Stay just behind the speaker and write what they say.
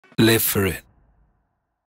Live for it.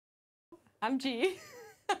 I'm G.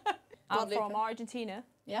 I'm from Argentina.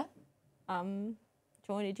 Yeah.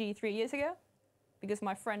 Joined a G 3 years ago because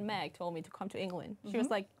my friend Meg told me to come to England. She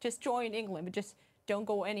was like, just join England, but just don't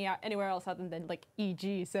go anywhere else other than like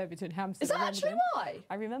E.G., Surbiton, Hampstead. Is that actually why?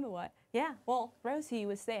 I remember why. Yeah. Well, Rosie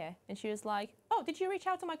was there and she was like, oh, did you reach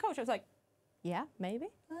out to my coach? I was like, yeah, maybe.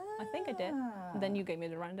 I think I did. And then you gave me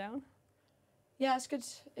the rundown. Yeah, it's good.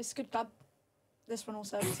 It's a good club. This one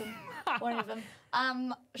also, one of them.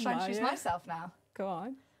 Shall I introduce myself now? Go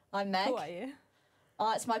on. I'm Meg. Who are you?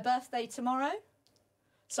 It's my birthday tomorrow.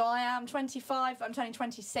 So I am 25. I'm turning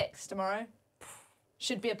 26 tomorrow.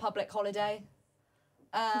 Should be a public holiday.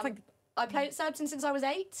 I played at Surbiton since I was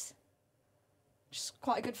 8. Which is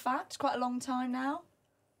quite a good fact. Quite a long time now.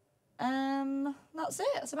 That's it.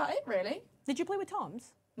 That's about it, really. Did you play with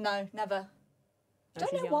Toms? No, never. I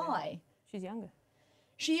don't know why. She's younger.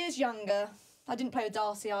 She is younger. I didn't play with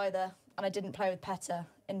Darcy either, and I didn't play with Petta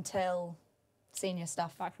until senior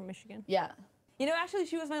stuff. Back from Michigan. Yeah. You know, actually,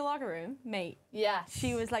 she was my locker room mate. Yes.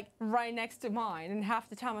 She was like right next to mine, and half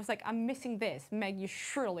the time I was like, I'm missing this. Meg, you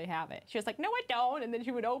surely have it. She was like, no, I don't. And then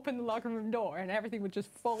she would open the locker room door, and everything would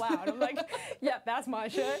just fall out. I'm like, yeah, that's my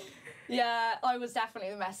shirt. Yeah, I was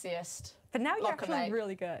definitely the messiest. But now you're actually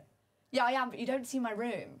really good. Yeah, I am, but you don't see my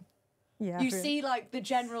room. Yeah. You see, like, the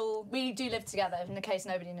general... We do live together, in the case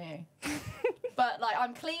nobody knew. But, like,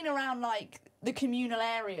 I'm clean around, like, the communal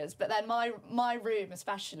areas, but then my room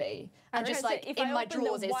especially, and just, like, in my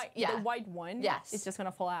drawers is... Yeah. The white one, yes, it's just going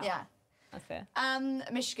to fall out. Yeah. That's fair.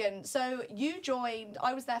 Michigan. So, you joined...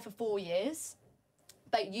 I was there for 4 years,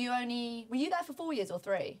 but you only... Were you there for 4 years or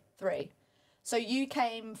 3? 3. So, you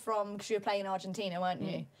came from... Because you were playing in Argentina, weren't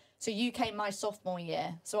you? So, you came my sophomore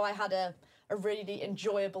year. So, I had a really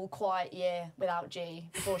enjoyable, quiet year without G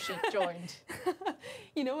before she joined.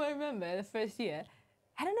 You know what I remember? The first year,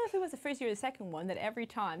 I don't know if it was the first year or the second one, that every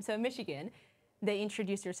time, so in Michigan, they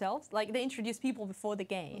introduced themselves, like they introduced people before the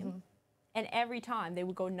game, and every time they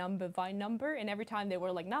would go number by number, and every time they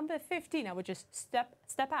were like, number 15, I would just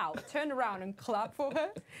step out, turn around and clap for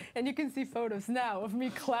her. And you can see photos now of me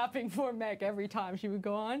clapping for Meg every time she would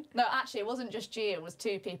go on. No, actually, it wasn't just G, it was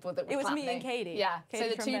 2 people that would clap me and Katie. Yeah,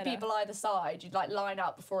 Katie, so the 2 people either side, you'd like line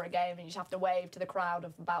up before a game and you'd have to wave to the crowd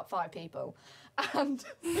of about 5 people. And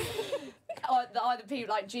either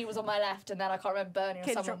people, like G was on my left, and then I can't remember Bernie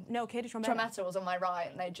or someone. No, Katie Trometta was on my right,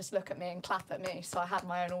 and they'd just look at me and clap at me, so I had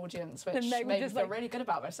my own audience, which made me feel really good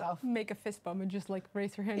about myself. Make a fist bump and just like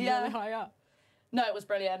raise her hand really high up. No, it was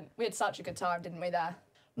brilliant. We had such a good time, didn't we, there?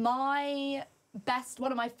 One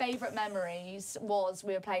of my favourite memories was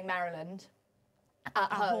we were playing Maryland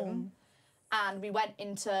at home. And we went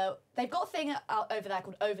into... They've got a thing over there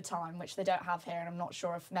called overtime, which they don't have here, and I'm not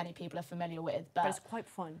sure if many people are familiar with. But it's quite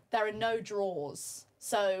fun. There are no draws.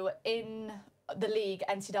 So in the league,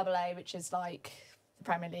 NCAA, which is like the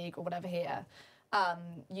Premier League or whatever here,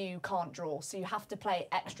 you can't draw. So you have to play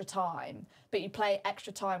extra time. But you play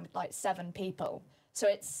extra time with like 7 people. So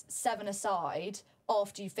it's 7 aside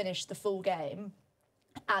after you finish the full game,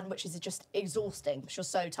 and which is just exhausting because you're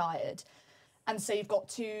so tired. And so you've got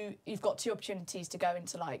two opportunities to go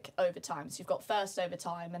into like overtime. So you've got first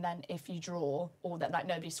overtime, and then if you draw or that like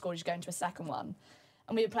nobody scores, you go into a second one.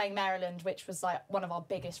 And we were playing Maryland, which was like one of our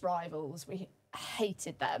biggest rivals. We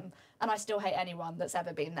hated them, and I still hate anyone that's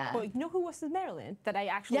ever been there. Well, you know who was in Maryland that I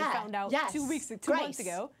actually found out 2 months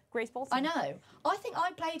ago? Grace Bolton. I know. I think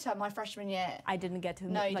I played her my freshman year. I didn't get to you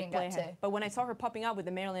didn't play get her. to. But when I saw her popping up with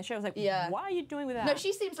the Maryland show, I was like, what are you doing with that? No,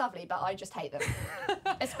 she seems lovely, but I just hate them.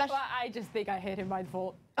 Especially. Well, I just think I hate him by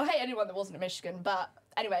default. I hate anyone that wasn't in Michigan, but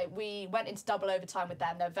anyway, we went into double overtime with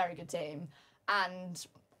them. They're a very good team. And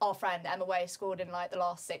our friend Emma Way scored in like the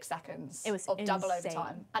last 6 seconds of double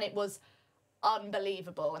overtime. And it was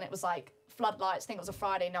unbelievable. And it was like floodlights. I think it was a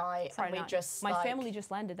Friday night. My family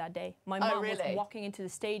just landed that day. My mom was walking into the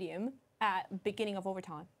stadium at beginning of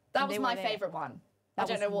overtime. That was my favourite one. I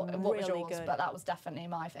don't know what was yours, but that was definitely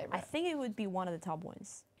my favourite. I think it would be one of the top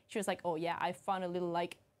ones. She was like, oh yeah, I found a little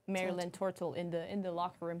like Maryland turtle in the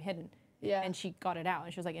locker room hidden. Yeah. And she got it out,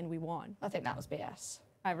 and she was like, and we won. I think that was BS.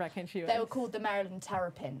 I reckon she was. They were called the Maryland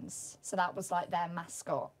Terrapins, so that was like their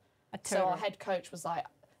mascot. So our head coach was like,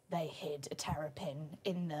 they hid a terrapin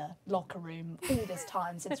in the locker room all this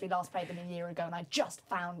time since we last played them a year ago, and I just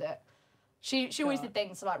found it. She always did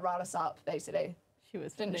things to like rile us up, basically. She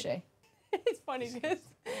was, didn't she? It's funny because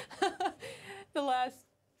the last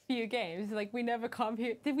few games, like we never come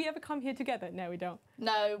here. Did we ever come here together? No, we don't.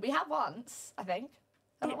 No, we have once, I think.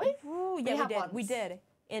 Haven't we? Ooh, yeah, we did.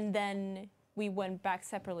 And then we went back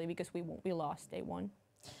separately because we lost day 1.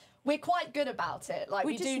 We're quite good about it. Like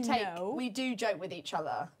we do joke with each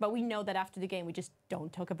other. But we know that after the game we just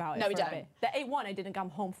don't talk about it. No, we don't. A bit. The 8-1, I didn't come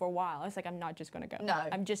home for a while. I was like, I'm not just gonna go. No.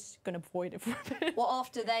 I'm just gonna avoid it for a bit. Well,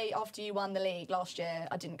 after you won the league last year,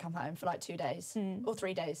 I didn't come home for like 2 days or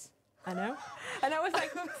 3 days. I know. And I was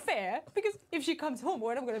like, fair, because if she comes home,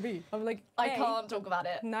 where am I gonna be? I'm like, I can't talk about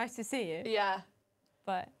it. Nice to see you. Yeah.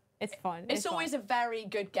 But it's fun. It's always a very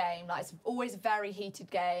good game. Like it's always a very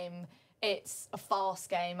heated game. It's a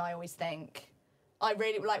fast game, I always think. I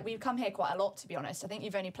really like. We've come here quite a lot, to be honest. I think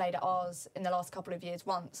you've only played at ours in the last couple of years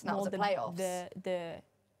once, and that was the playoffs.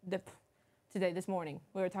 Today, this morning,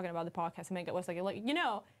 we were talking about the podcast, and Meg was like, you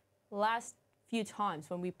know, last few times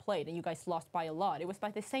when we played and you guys lost by a lot, it was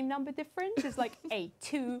by the same number difference. It's like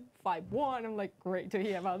 8-2, 5-1. I'm like, great to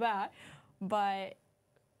hear about that. But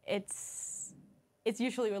it's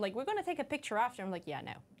usually we're like, we're gonna take a picture after. I'm like, yeah,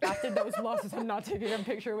 no. After those losses, I'm not taking a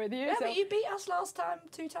picture with you. Yeah, but you beat us last time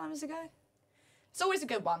 2 times ago. It's always a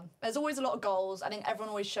good one. There's always a lot of goals. I think everyone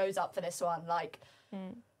always shows up for this one. Like,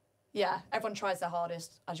 yeah, everyone tries their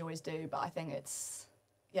hardest, as you always do. But I think it's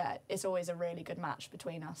always a really good match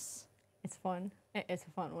between us. It's fun. It's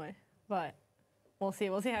a fun way. But we'll see.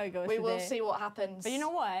 We'll see how it goes. We will see what happens. But you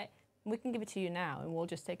know what? We can give it to you now, and we'll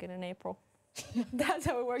just take it in April. That's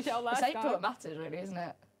how it worked out last time. It's April that matters, really, isn't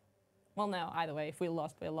it? Well, no. Either way, if we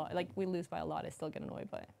lost by a lot, like we lose by a lot, I still get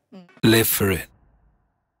annoyed by it. Live for it.